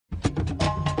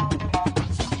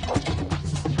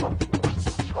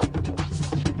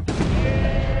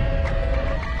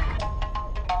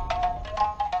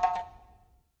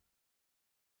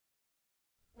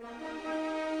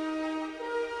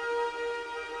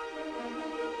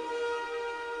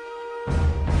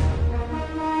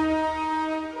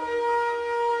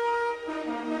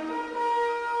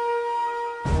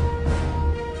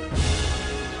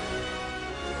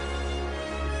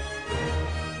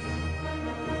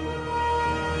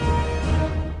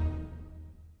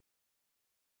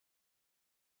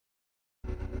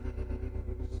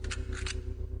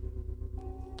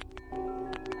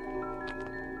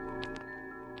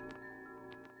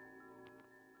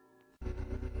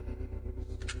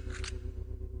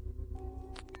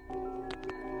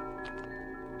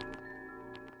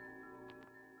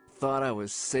thought I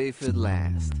was safe at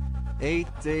last. 8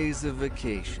 days of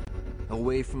vacation,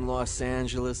 away from Los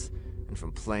Angeles and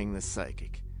from playing the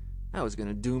psychic. I was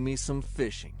gonna do me some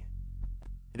fishing.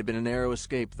 It had been a narrow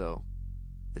escape, though.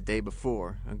 The day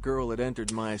before, a girl had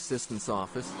entered my assistant's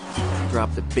office,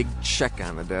 dropped a big check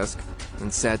on the desk,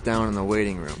 and sat down in the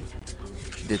waiting room.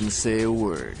 She didn't say a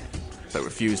word, but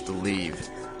refused to leave.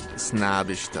 A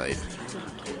snobbish type.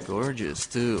 Gorgeous,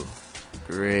 too.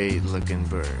 Great-looking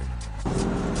bird.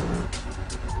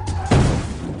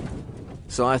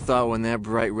 So I thought when that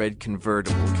bright red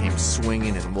convertible came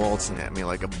swinging and waltzing at me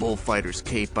like a bullfighter's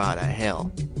cape out of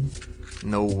hell,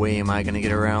 no way am I gonna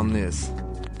get around this.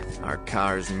 Our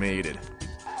cars made it.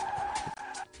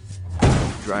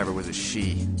 The driver was a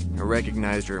she. I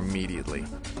recognized her immediately.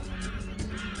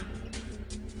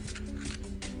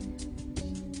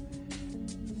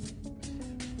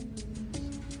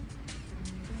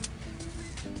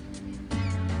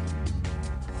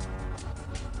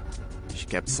 She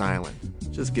kept silent,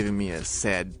 just giving me a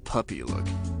sad puppy look.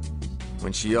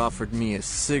 When she offered me a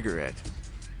cigarette,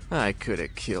 I could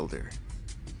have killed her.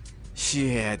 She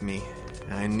had me.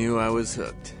 I knew I was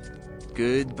hooked.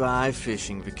 Goodbye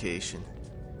fishing vacation.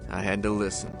 I had to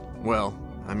listen. Well,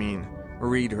 I mean,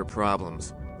 read her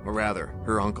problems. Or rather,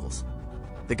 her uncle's.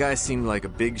 The guy seemed like a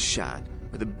big shot,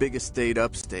 with a big estate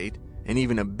upstate, and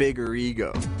even a bigger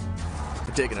ego.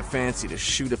 Had taken a fancy to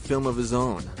shoot a film of his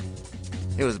own.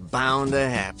 It was bound to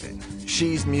happen.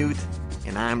 She's mute,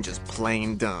 and I'm just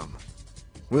plain dumb.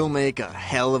 We'll make a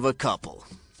hell of a couple.